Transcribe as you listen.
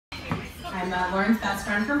I'm Lauren's best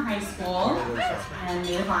friend from high school and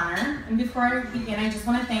maid of honor. And before I begin, I just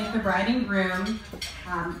want to thank the bride and groom,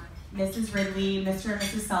 Mrs. Ridley, Mr. and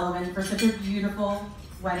Mrs. Sullivan, for such a beautiful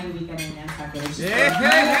wedding weekend in Nantucket.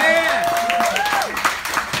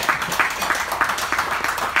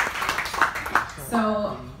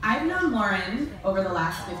 So I've known Lauren over the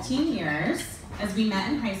last 15 years as we met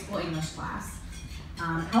in high school English class.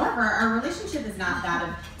 However, our relationship is not that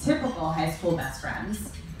of typical high school best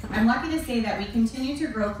friends. I'm lucky to say that we continue to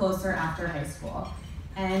grow closer after high school.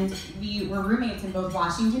 And we were roommates in both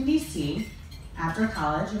Washington, D.C. after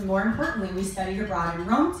college, and more importantly, we studied abroad in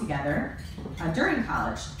Rome together during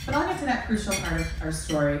college. But I'll get to that crucial part of our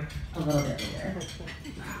story a little bit later.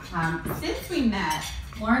 Since we met,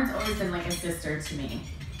 Lauren's always been like a sister to me.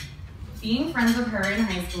 Being friends with her in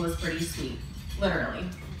high school was pretty sweet, literally.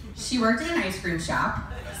 She worked at an ice cream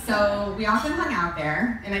shop, so we often hung out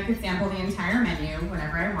there, and I could sample the entire menu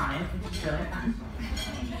whenever I wanted, which was really fun.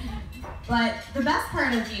 But the best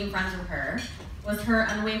part of being friends with her was her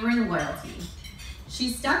unwavering loyalty. She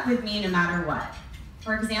stuck with me no matter what.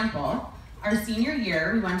 For example, our senior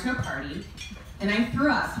year, we went to a party, and I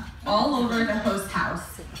threw up all over the host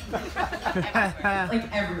house. Like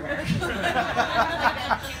everywhere.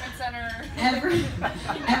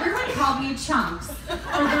 Everyone called me Chunks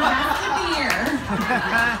for the rest of the year.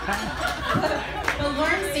 But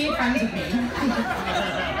Lauren stayed friends with me.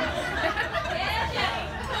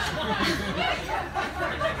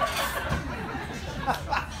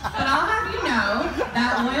 But I'll have you know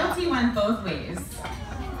that loyalty went both ways.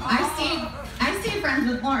 I stayed friends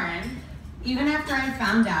with Lauren even after I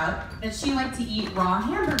found out that she liked to eat raw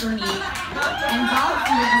hamburger meat and dog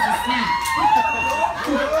food as a snack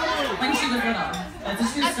when she was little. That's a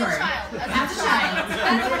true story. As a child.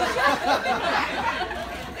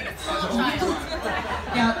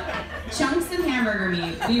 Yep. Chunks and hamburger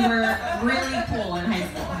meat. We were really cool in high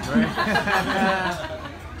school.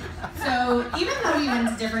 So even though we went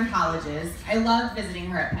to different colleges, I loved visiting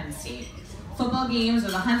her at Penn State. Football games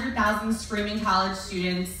with 100,000 screaming college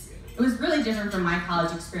students. It was really different from my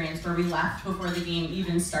college experience where we left before the game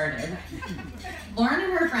even started. Lauren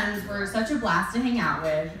and her friends were such a blast to hang out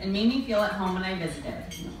with and made me feel at home when I visited.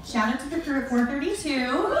 Shout out to the crew at 432.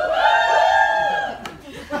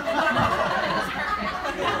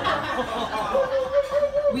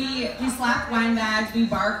 We slapped wine bags, we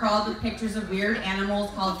bar crawled with pictures of weird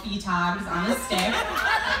animals called feetogs on a stick,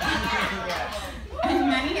 and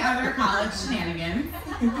many other college shenanigans.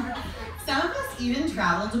 Some of us even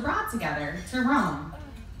traveled abroad together to Rome.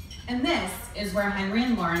 And this is where Henry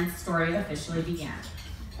and Lauren's story officially began.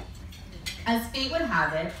 As fate would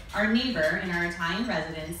have it, our neighbor in our Italian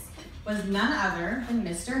residence was none other than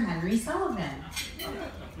Mr. Henry Sullivan.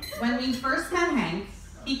 When we first met Hank,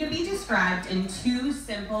 he could be described in two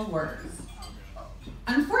simple words.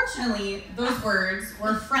 Unfortunately, those words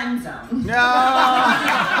were friend zone.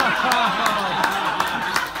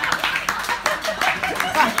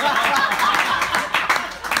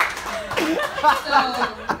 So,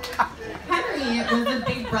 Henry was a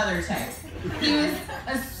big brother type. He was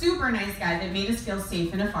a super nice guy that made us feel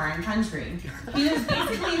safe in a foreign country. He was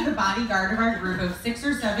basically the bodyguard of our group of 6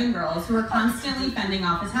 or 7 girls who were constantly fending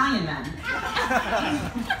off Italian men.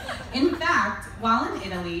 In fact, while in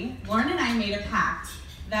Italy, Lauren and I made a pact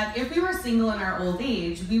that if we were single in our old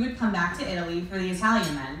age, we would come back to Italy for the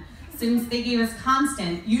Italian men, since they gave us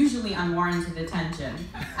constant, usually unwarranted attention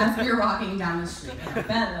as we were walking down the street.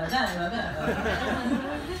 Bella, bella,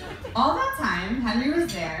 bella. All that time, Henry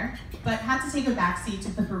was there, but had to take a backseat to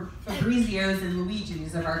the Fabrizios and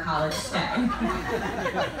Luigis of our college stay.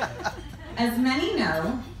 As many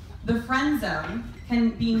know, the friend zone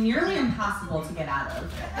can be nearly impossible to get out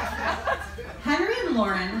of. Henry and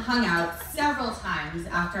Lauren hung out several times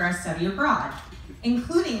after our study abroad,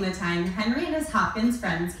 including the time Henry and his Hopkins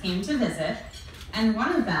friends came to visit, and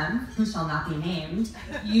one of them, who shall not be named,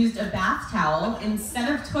 used a bath towel instead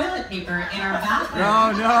of toilet paper in our bathroom.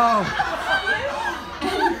 No, no!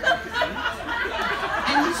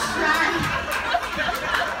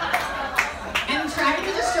 and tried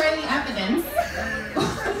to destroy the evidence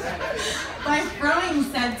by throwing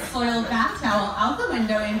said soiled bath towel out the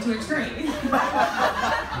window into a tree.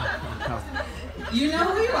 You know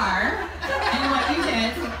who you are, and what you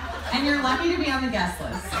did, and you're lucky to be on the guest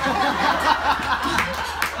list.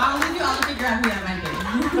 I'll leave you all to figure out who that might be.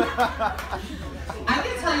 I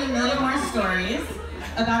could tell you a million more stories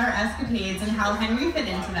about our escapades and how Henry fit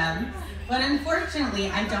into them, but unfortunately,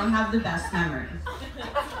 I don't have the best memory.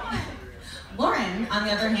 Lauren, on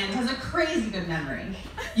the other hand, has a crazy good memory.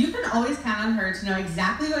 You can always count on her to know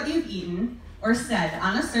exactly what you've eaten, or said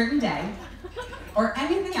on a certain day, or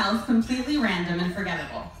anything else completely random and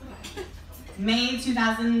forgettable. May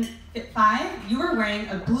 2005, you were wearing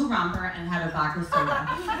a blue romper and had a vodka soda.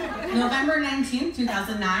 November 19th,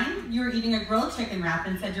 2009, you were eating a grilled chicken wrap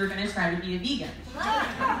and said you were going to try to be a vegan.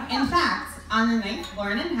 In fact, on the night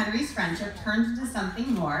Lauren and Henry's friendship turned into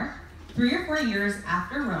something more, 3 or 4 years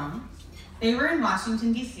after Rome, they were in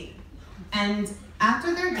Washington, D.C. And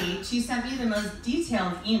after their date, she sent me the most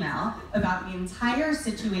detailed email about the entire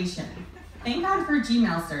situation. Thank God for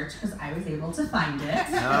Gmail search, because I was able to find it.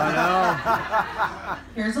 Oh, no.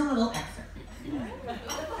 Here's a little excerpt.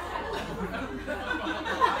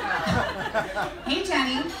 Hey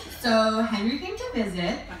Jenny, so Henry came to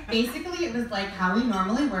visit. Basically it was like how we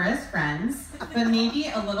normally were as friends, but maybe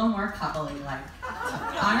a little more coupley-like.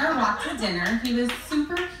 On our walk to dinner, he was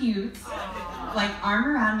super cute, like arm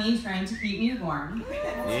around me trying to keep me warm.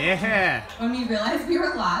 Yeah. When we realized we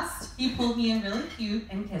were lost, he pulled me in really cute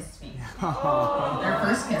and kissed me. Their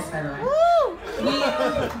first kiss, by the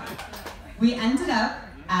way. We ended up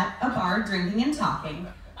at a bar drinking and talking.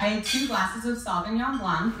 I had 2 glasses of Sauvignon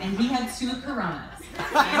Blanc, and he had 2 Coronas.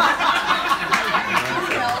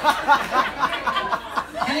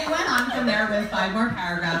 And it went on from there with 5 more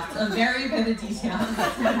paragraphs of very vivid details.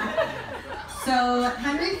 So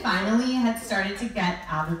Henry finally had started to get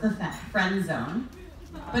out of the friend zone,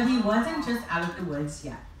 but he wasn't just out of the woods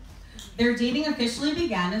yet. Their dating officially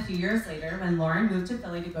began a few years later when Lauren moved to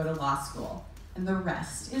Philly to go to law school. And the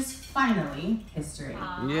rest is finally history.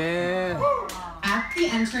 Yeah. At the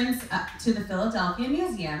entrance to the Philadelphia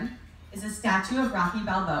Museum is a statue of Rocky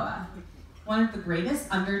Balboa, one of the greatest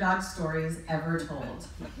underdog stories ever told.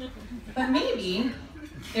 But maybe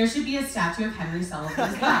there should be a statue of Henry Sullivan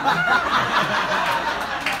as well.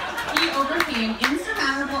 He overcame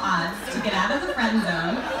insurmountable odds to get out of the friend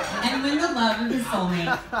zone and win the love of his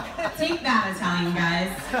soulmate. Take that, Italian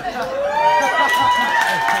guys.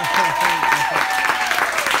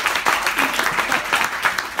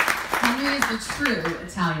 Henry is the true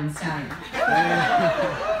Italian stallion.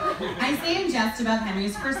 I say in jest about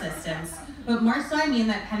Henry's persistence, but more so I mean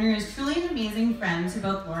that Henry is truly an amazing friend to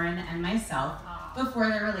both Lauren and myself before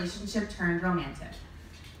their relationship turned romantic.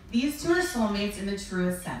 These 2 are soulmates in the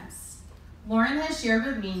truest sense. Lauren has shared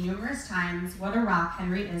with me numerous times what a rock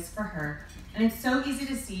Henry is for her, and it's so easy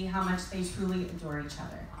to see how much they truly adore each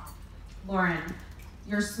other. Lauren,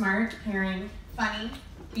 you're smart, caring, funny,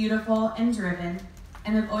 beautiful, and driven,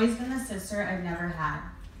 and have always been the sister I've never had.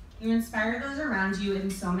 You inspire those around you in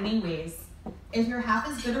so many ways. If you're half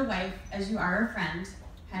as good a wife as you are a friend,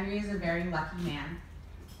 Henry is a very lucky man.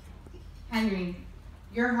 Henry,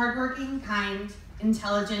 you're hardworking, kind,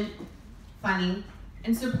 intelligent, funny,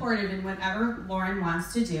 and supportive in whatever Lauren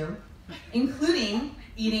wants to do, including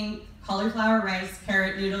eating cauliflower rice,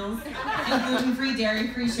 carrot noodles, and gluten-free,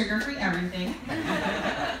 dairy-free, sugar-free everything.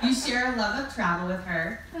 You share a love of travel with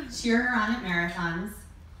her, cheer her on at marathons.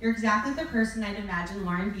 You're exactly the person I'd imagine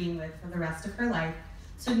Lauren being with for the rest of her life.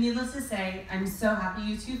 So needless to say, I'm so happy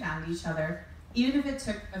you 2 found each other, even if it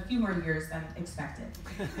took a few more years than expected.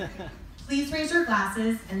 Please raise your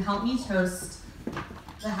glasses and help me toast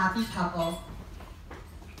the happy couple.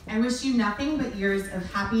 I wish you nothing but years of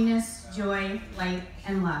happiness, joy, light,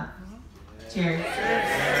 and love. Cheers.